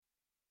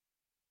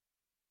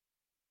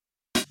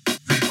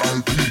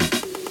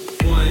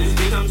One,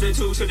 here comes the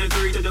two to the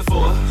three to the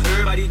four.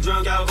 Everybody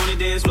drunk out on the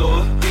dance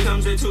floor. Here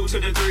comes the two to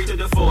the three to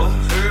the four.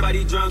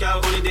 Everybody drunk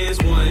out on the dance.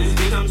 One,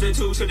 here comes the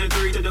two to the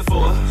three to the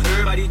four.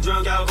 Everybody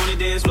drunk out on the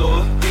dance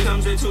floor. Here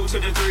comes the two to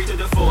the three to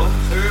the four.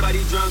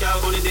 Everybody drunk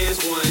out on the dance.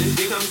 One,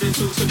 here comes the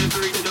two to the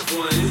three to the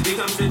one. Here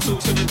comes the two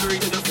to the three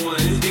to the one.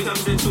 Here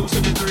comes the two to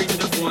the three to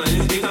the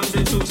one. Here comes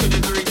the two to the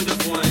three to the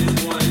one.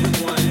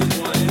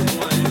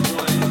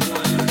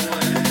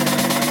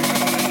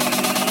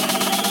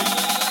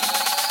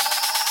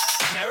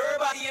 Now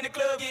everybody in the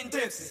club getting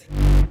tipsy.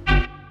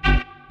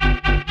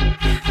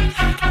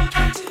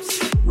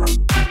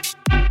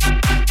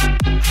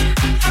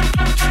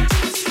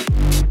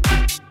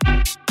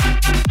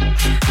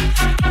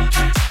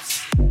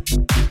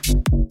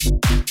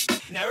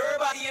 Now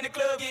everybody in the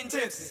club getting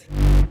tipsy.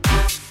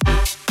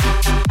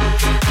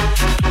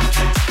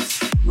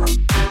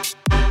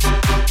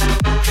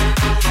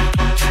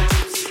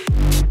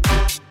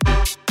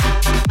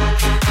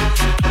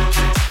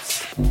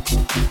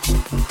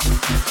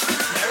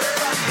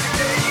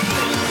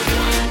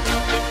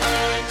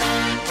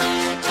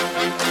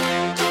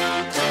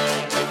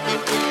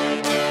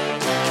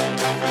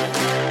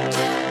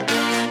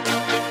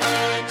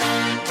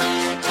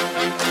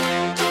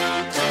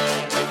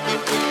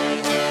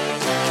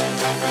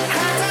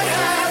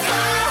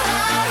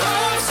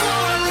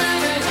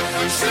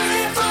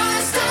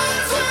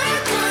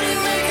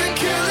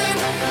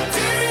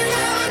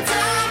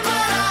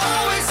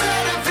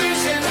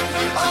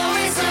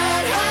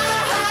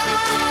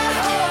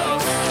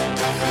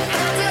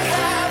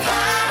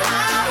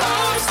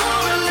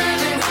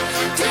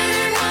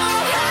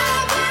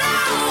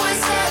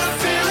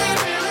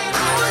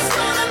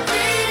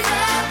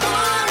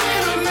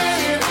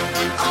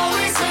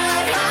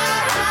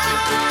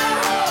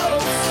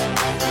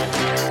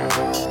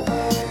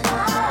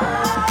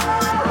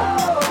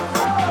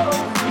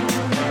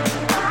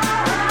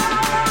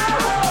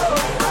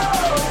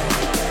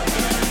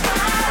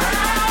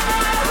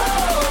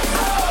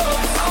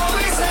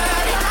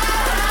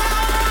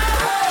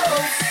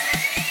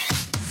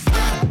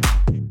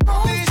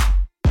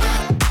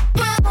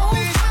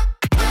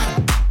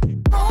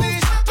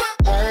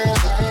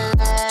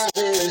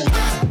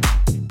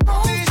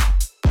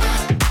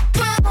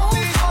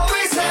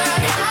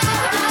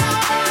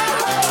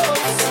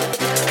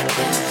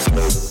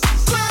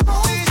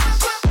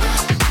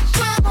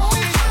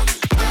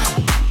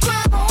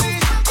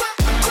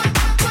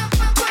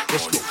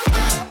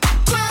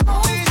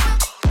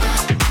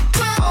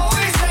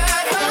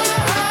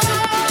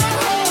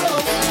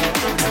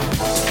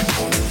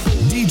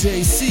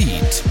 DJ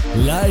Seat,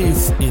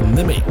 live in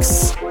the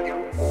mix.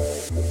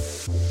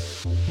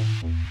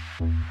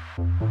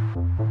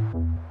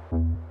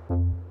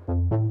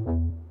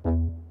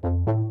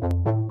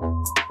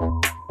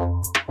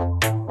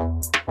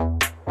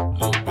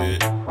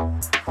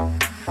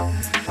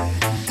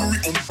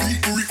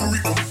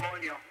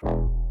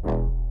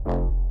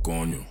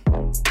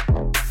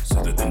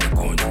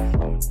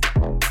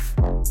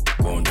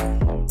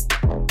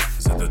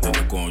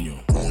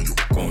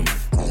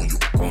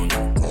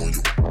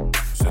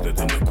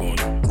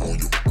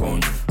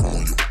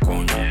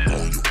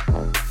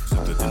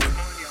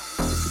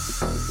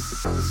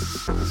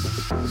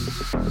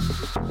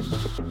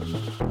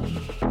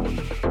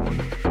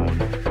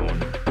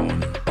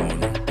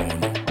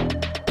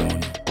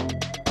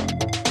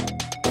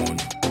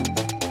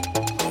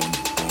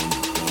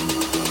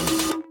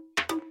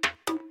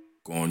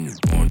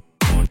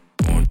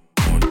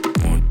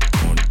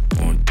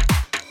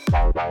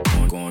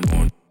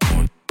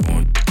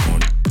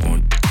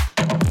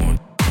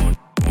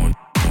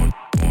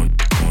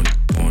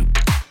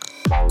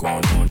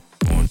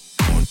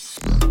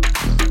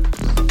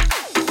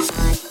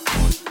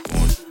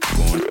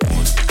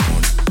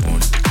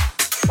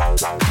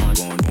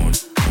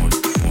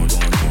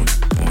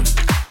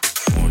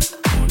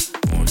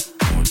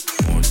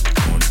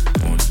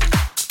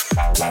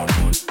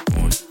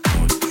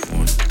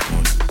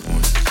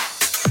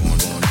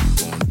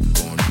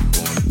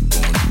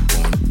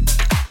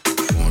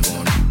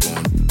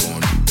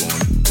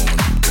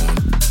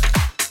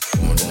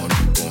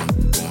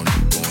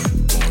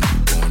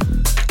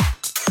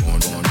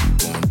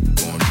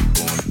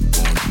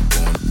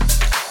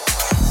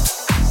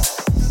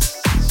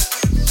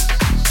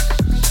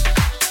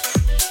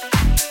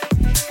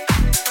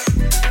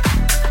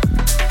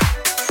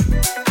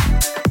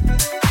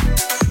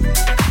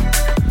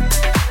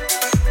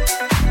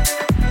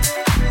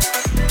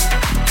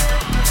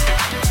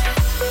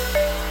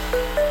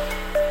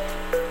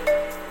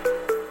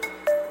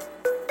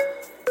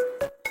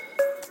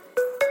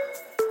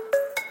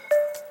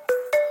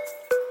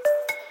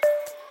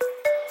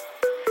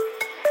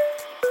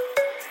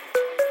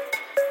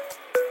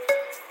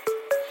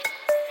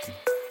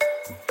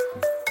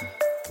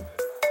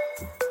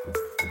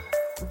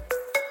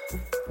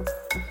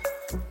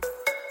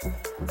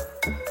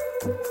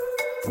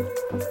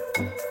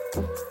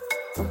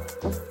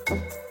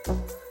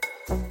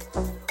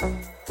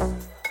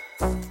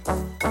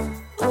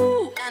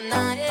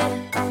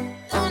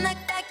 Don't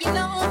act like you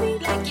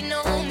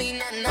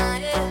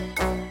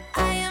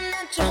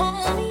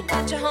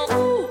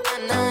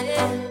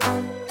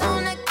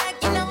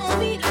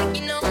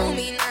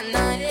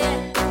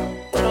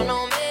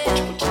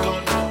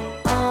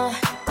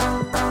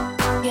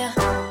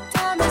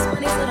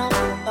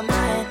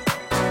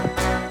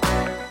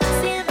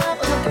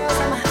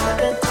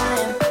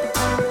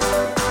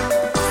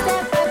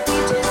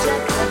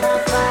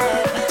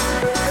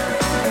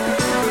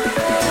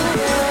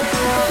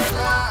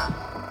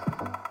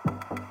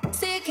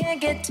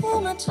get too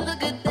much of a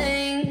good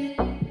thing.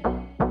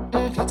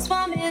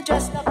 Swam here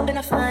dressed up in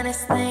the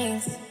finest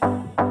things.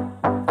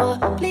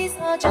 Oh, please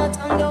hold your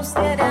tongue, don't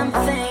say a damn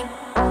thing.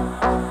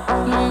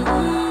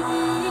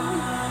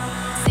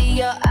 See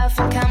your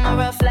iPhone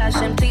camera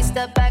flashing. Please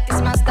step back,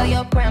 it's my style,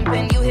 you're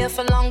cramping. You here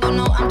for long, don't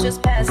know, I'm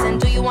just passing.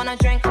 Do you wanna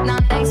drink?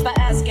 Nah, thanks for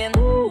asking.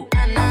 Ooh,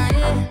 nah, nah,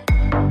 yeah.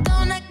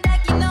 Don't act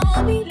like you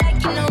know me,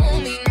 like you know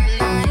me, nah,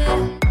 nah,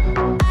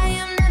 yeah. I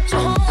am not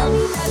your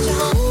homie, not your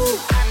homie,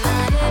 nah,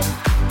 nah, yeah.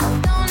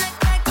 Don't act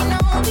like you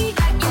know me,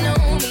 like you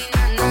know me,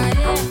 nah, nah,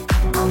 yeah.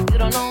 You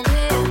don't know me,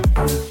 yeah.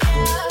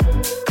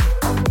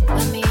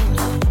 I mean,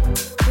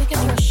 we can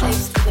throw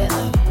shapes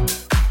together,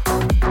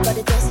 but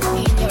it doesn't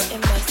mean you're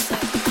in my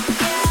set.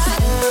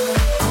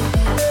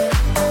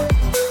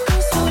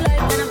 Who's too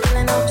late when I'm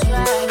pulling on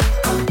track?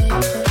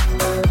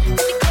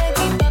 If you can't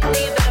keep up,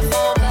 then you better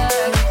fall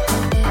back.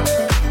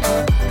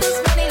 This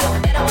money look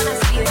better when I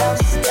see it all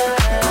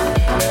stacked.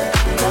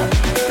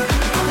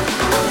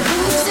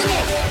 Losing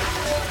it.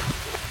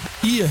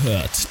 Ihr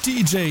hört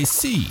DJ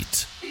Seed.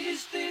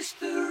 Is this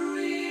the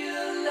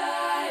real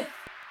life?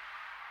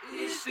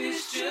 Is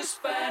this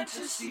just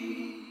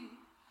fantasy?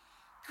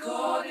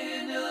 Caught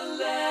in a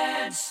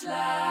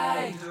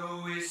landslide,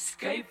 no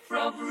escape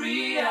from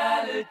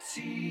reality.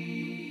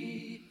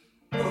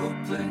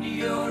 Open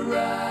your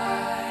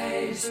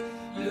eyes,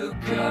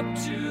 look up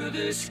to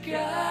the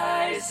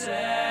skies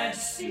and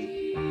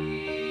see.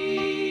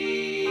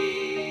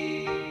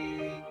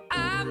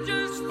 I'm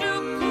just a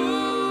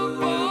cool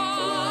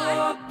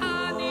boy,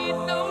 I need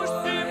no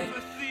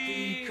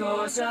sympathy,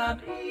 because I'm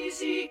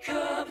easy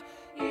come,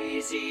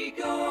 easy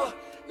go,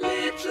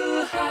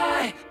 little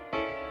high.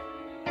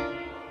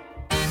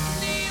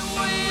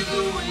 Anyway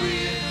the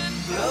wind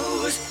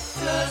blows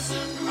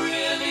doesn't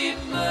really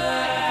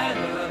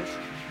matter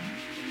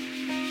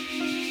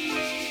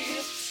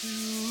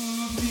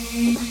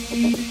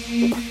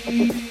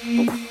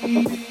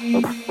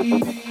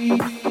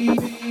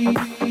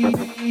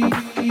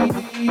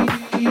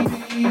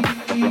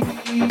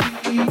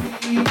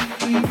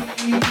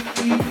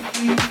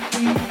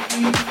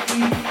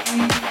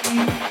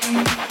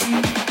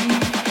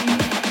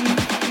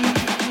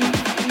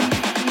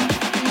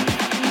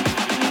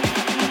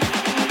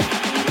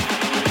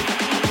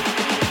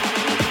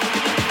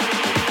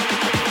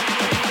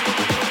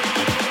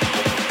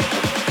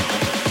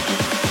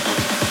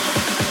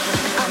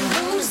I'm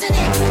losing it.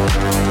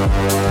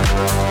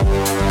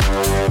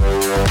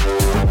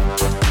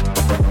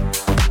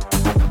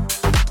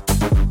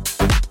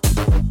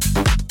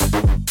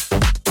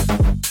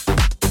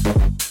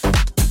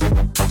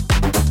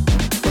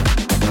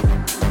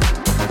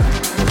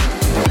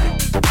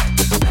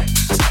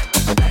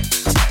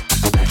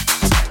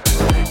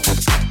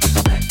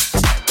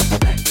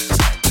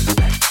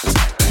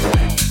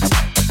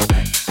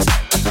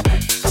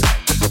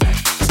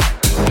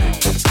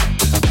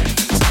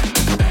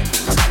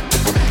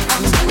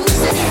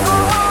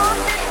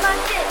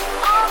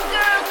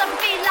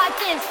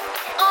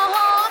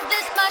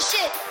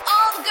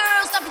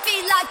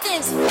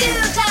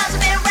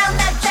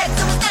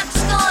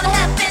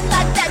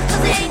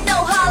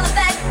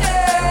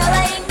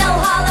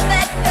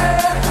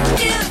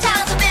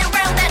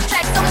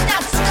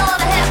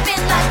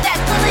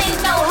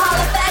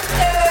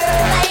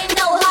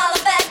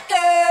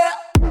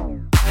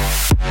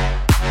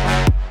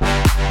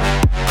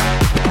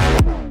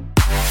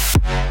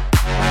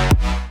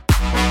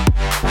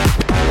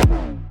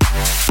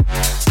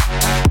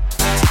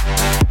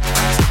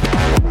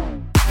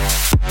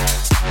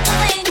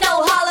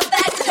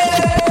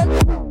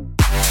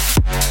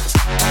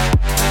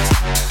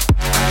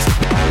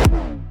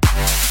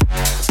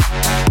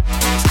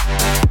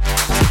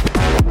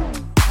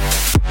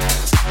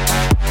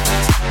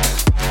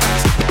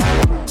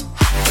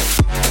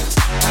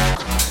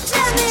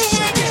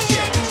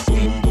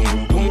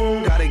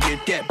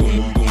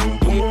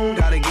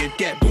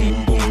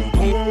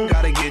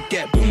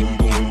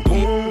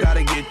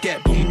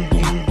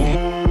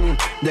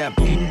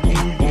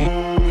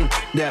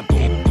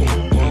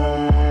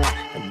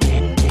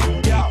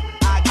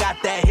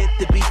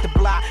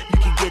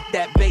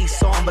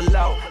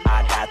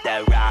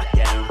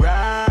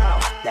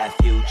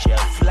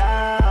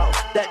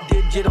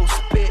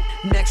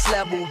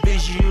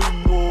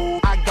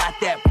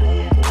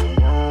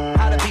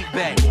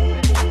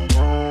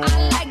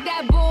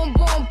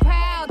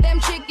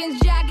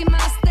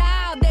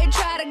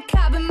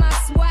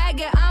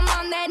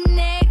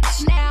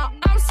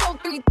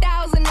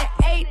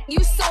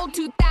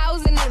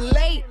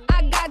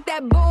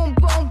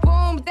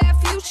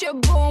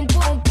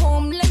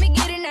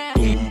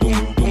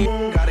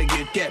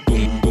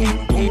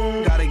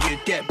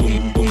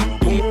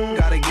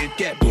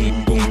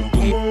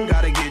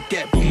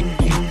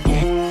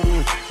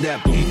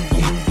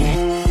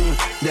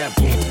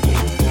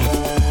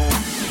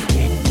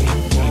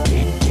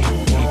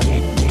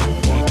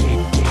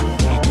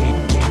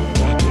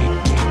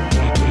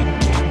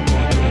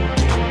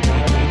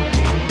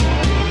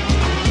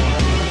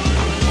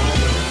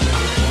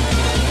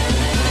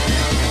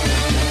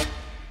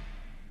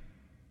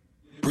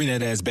 Bring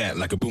that ass back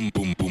like a boom,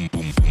 boom, boom,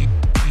 boom, boom.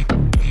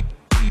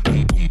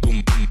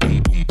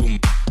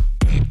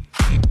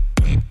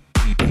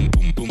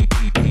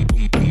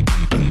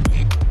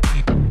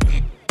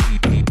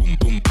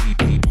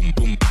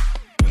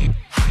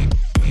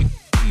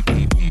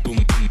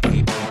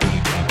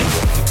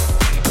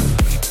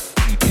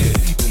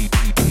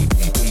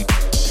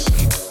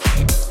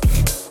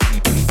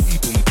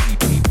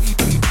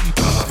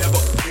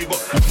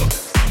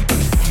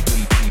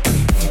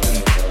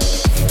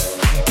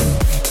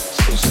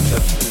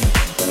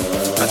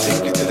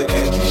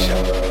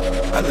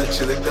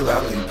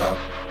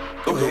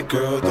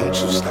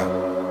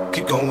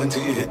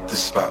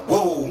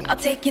 I'll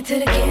take you to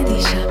the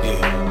candy shop.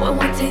 Yeah. One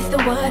more taste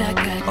of what I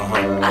got.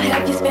 I'll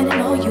have you spending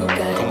all you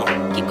got. Come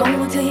on. Keep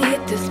going till you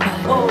hit the spot.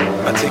 Whoa.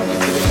 I'll take you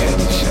to the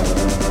candy shop.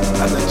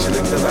 I'll let you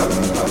lick the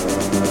lollipop.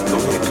 Go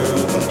ahead,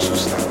 girl, don't you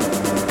stop.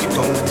 Keep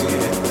going till you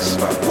hit the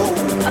spot.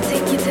 Whoa. I'll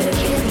take you to the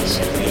candy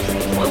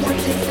shop. One more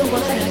taste of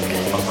what I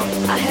got.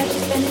 I'll have you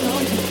spending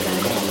all you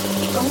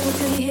got. Keep going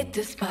till you hit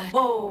the spot.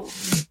 Whoa.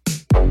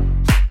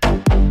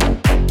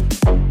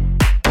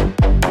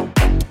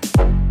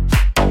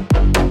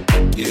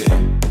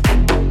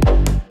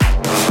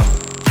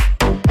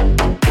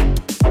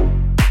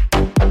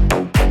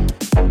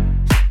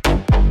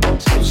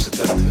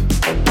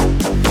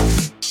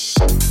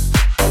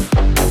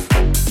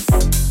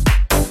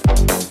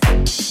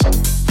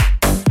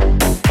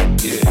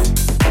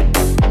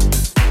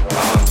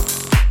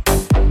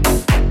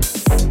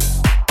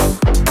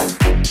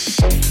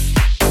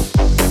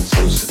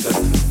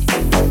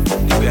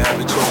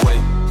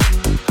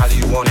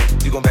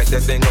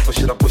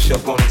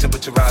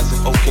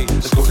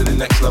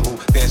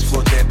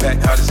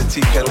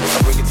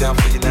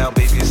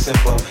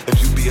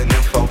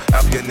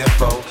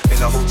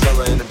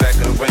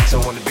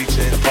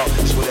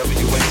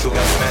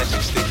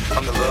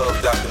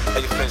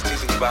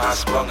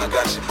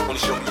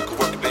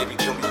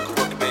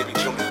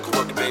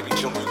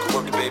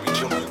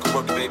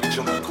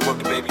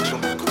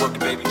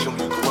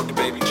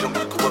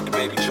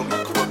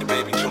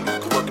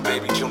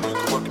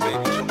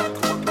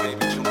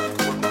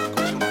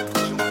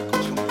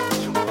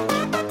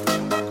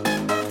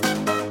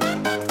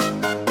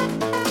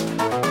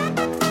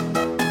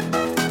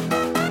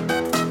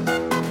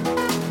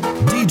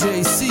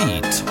 DJ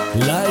Seat,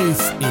 live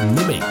in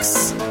the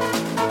mix.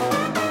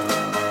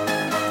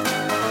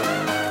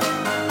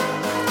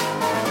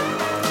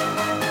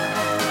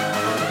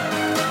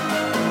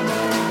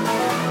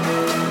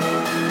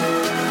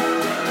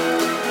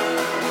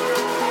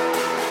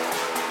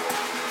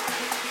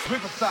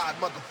 Riverside,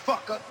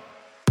 motherfucker.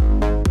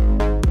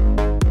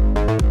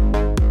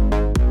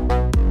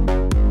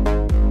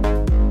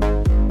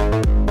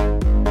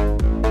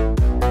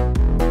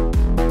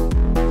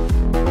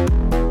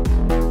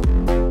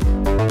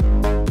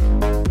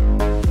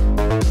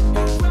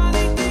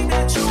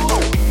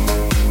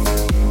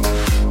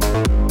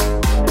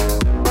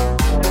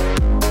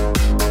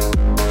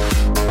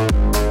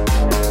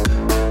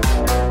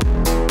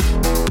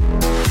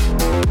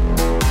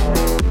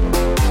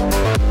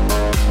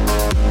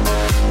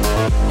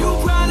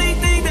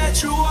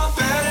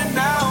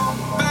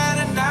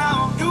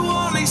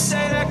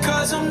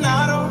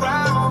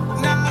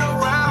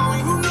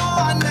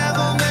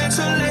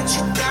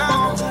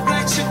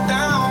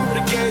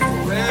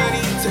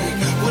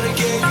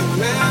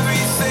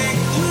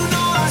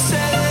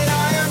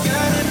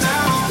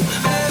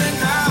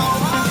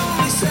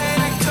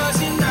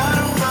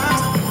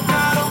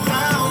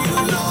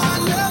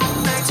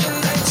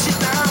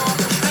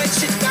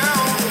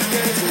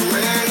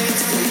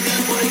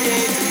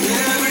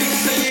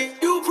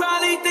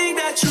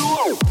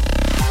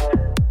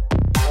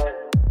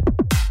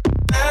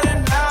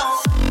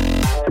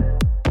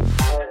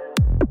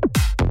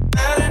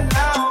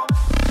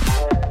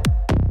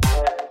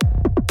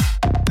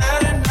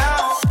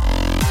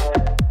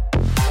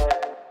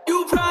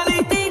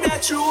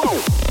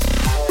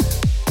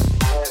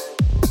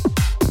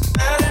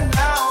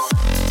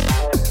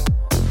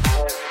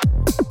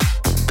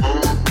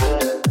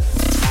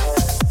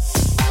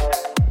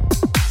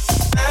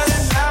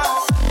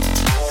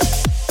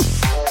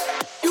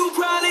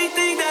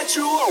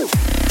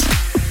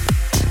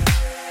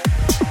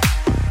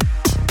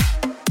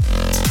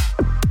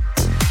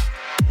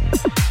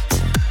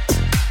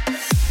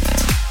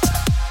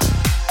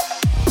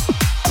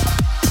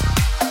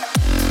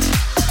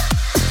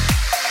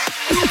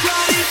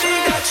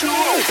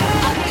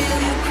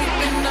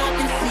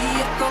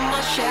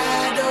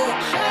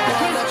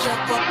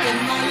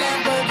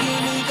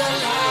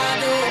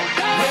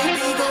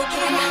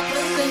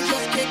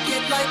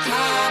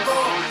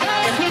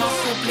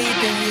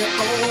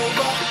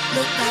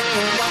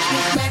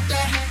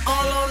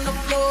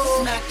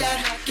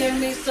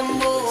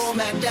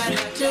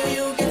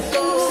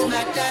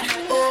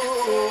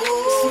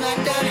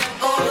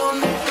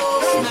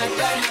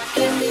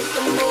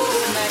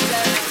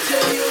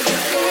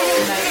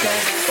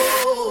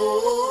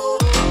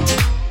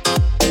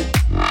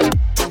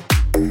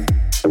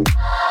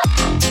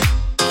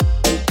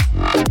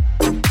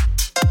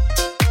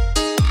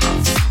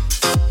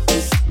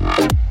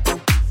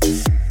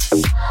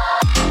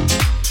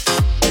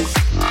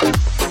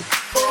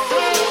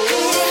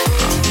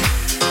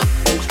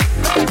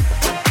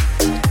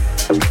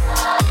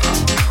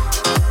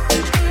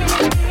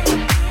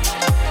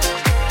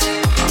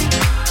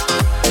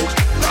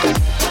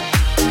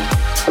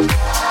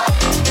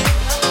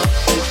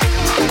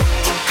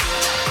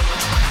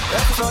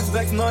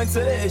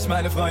 ich,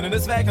 meine Freundin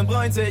ist weg und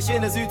bräunt sich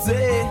in der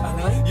Südsee.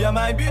 Ja,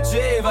 mein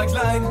Budget war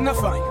klein. Na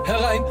fein,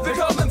 herein,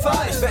 willkommen im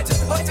Verein. Ich wette,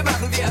 heute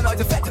machen wir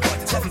erneute fette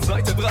Beute, treffen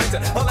Leute,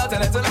 Bräute und lauter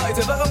nette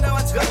Leute. Warum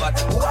dauernd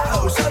trauert?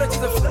 Wow, schau dir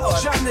diese Flower.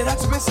 Schande,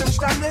 dazu bist du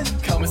entstanden.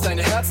 Kaum ist dein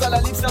Herz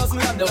allerliebst aus dem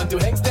Lande und du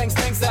hängst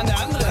an der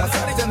andere. Was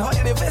soll ich denn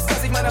heulen? Ihr wisst,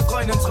 dass ich meiner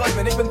Freundin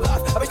träume. Ich bin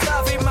brav, aber ich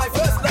traf eben my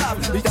first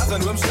love. Ich darf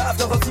nur im Schlaf,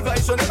 doch auf die war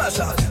ich schon immer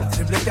scharf.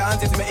 Den Blick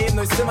geahnt, jetzt mir eben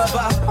durchs Zimmer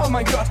war. Oh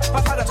mein Gott,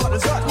 was hat der Trottel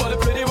sagt? What a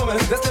pretty woman,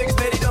 deswegen ist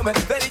mir die Dumme.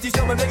 Wenn ich die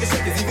Dumme mir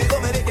geschicke, sie will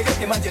unbedingt ihr Glück.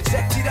 Jemand, ihr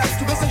checkt sie das.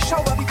 Du bist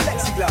durchschaubar wie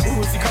Plexiglas.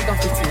 Sie kommt auf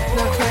dich zu.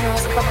 Na klar,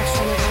 hast du Papa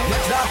schon gesagt. Na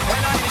klar,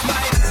 nein, ich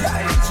meine,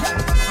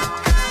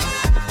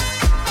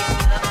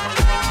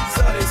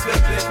 soll ich's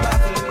wirklich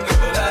machen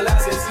oder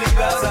lass es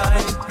lieber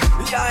sein?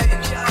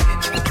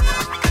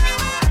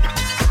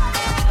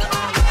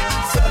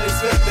 Soll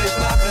ich's wirklich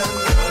machen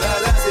oder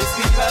lass es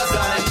lieber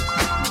sein?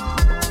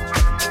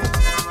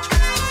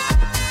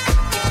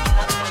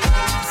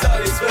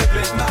 Soll ich's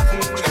wirklich machen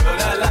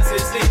oder lass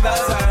es lieber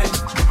sein?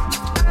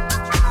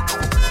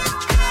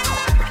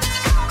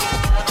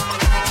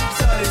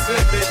 Soll ich's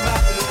wirklich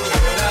machen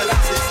oder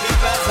lass es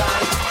lieber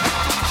sein?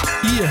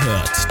 Ihr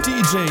hört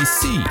DJ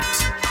Seed.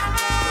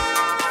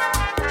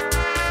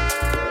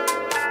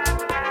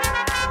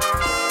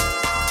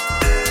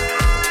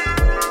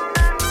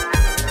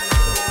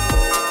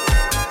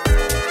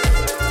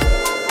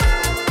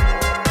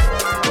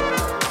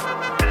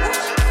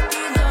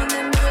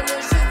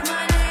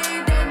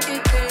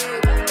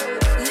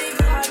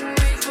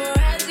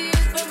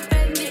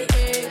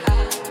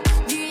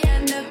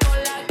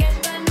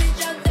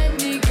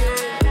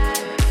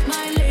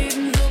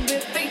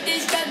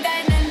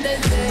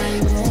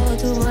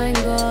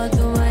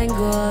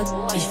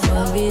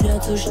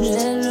 Zu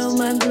schnell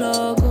mein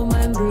Block.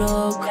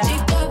 Die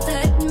Cops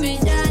halten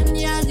mich an,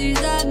 ja, sie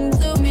sagen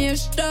zu mir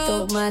Stopp.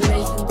 Doch mein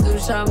Lächeln zu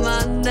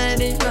charmant, nein,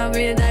 ich mach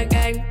mir da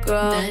keinen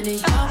Kopf. Nein,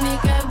 ich mach mir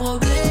kein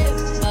Problem,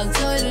 was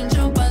soll denn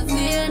schon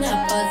passieren?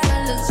 Hab fast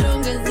alles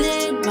schon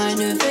gesehen,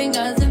 meine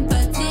Finger sind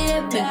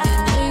verziert mit den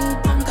Ringen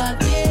vom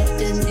Cartier,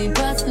 denn sie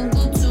passen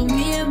gut zu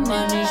mir,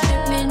 Mann, ich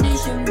steck mir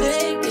nicht im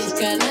Weg, ich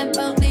kann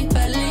einfach nicht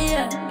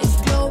verlieren. Ich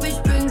glaub, ich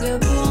bin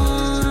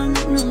geboren,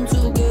 um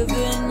zu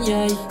gewinnen,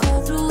 ja, ich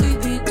kauf Louis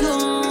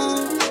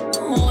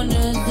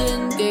ohne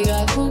Sinn,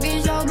 Digga, guck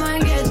ich auf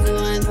mein Geld so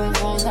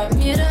einfach raus, hab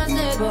mir das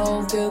selber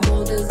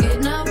aufgebaut, es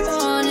geht nach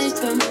vorn, ich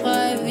bin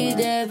frei wie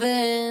der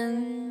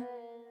Wind.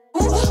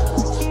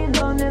 Die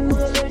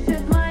Sonnenbrille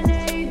schützt meine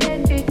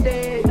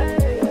Identität,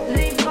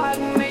 sie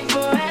fragen mich,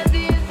 woher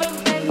sie ist,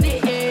 verstecken die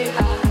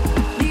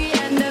die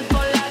Hände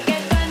voller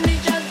Geld, wenn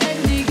ich als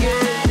Handy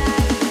geht.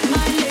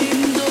 Mein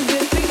Leben so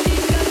gefickt,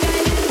 ich kann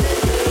keine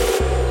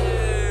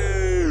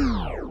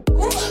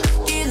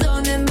Die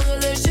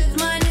Sonnenbrille schützt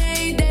meine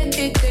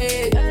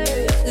Identität.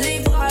 Sie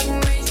fragen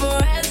mich,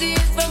 woher sie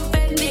ist, vom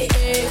Fendi.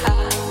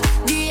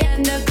 Die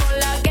Hände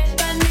voller Geld,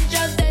 wenn ich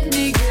aus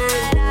Handy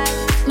geht.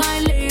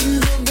 Mein Leben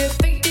so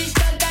gefickt, ich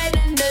kann kein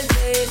Ende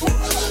sehen.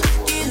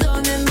 Die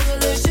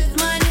Sonnenbrille schützt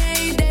meine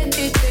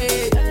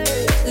Identität.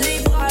 Sie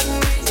fragen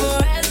mich,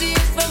 woher sie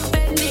ist, vom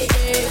Fendi.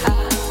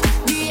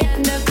 Die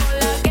Hände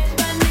voller Geld,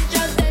 wenn ich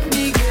aus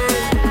Handy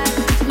geht.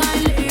 Mein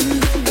Leben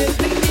so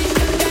gefickt, ich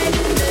kann kein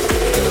Ende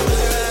sehen.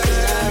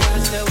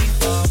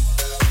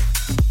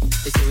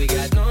 They say we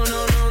got no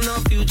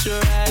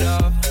future at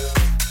all.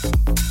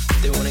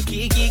 They wanna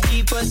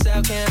keep us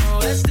out, can't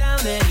hold us down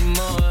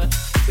anymore.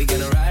 We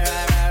gonna ride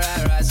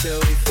till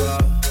we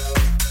fall.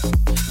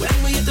 When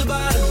we hit the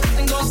bottom,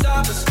 nothing gon'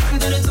 stop us. Climb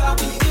to the top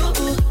with you.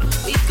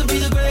 We could be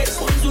the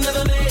greatest ones who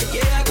never made it.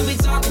 Yeah, I could be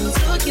talking to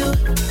you.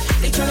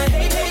 They tryna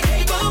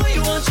hate, but we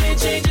won't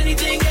change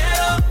anything at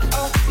all.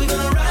 Oh, we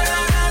gonna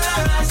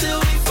ride till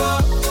we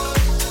fall.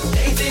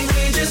 They think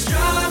we just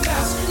drop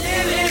out,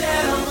 living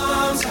at our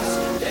mom's house.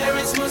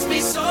 Parents must be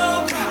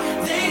so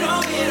proud, they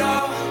know it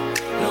all.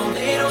 No,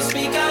 they don't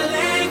speak our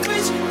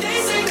language, they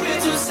say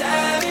we're too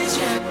savage.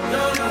 Yeah,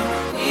 no,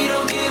 we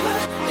don't give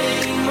up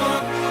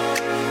anymore.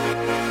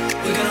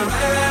 We're gonna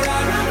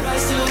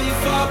rise till we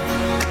fall.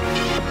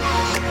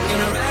 We're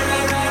gonna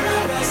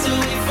rise till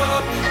we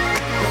fall.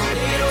 No,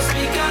 they don't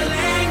speak our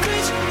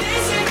language, they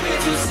say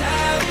we're too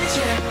savage.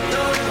 Yeah,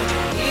 no,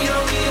 we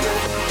don't give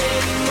up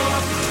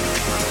anymore.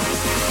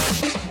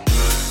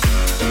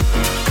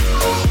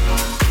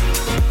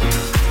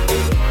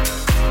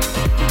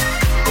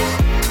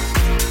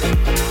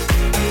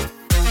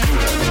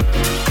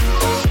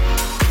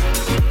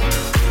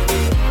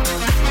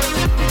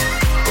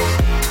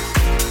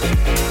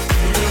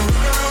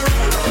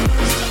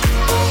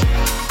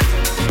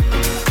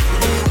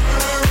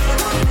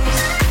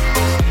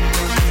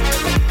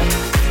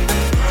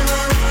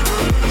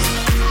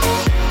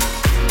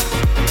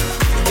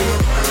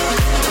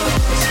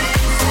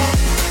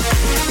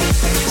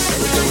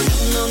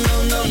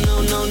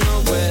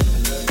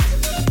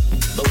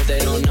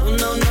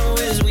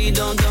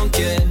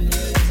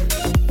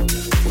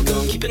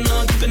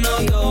 Keeping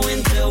on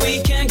going till we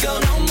can't go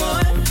no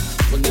more.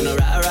 We're gonna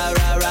ride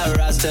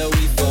till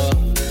we fall.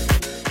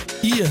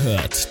 Ihr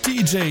hört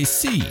DJ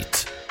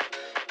Seed.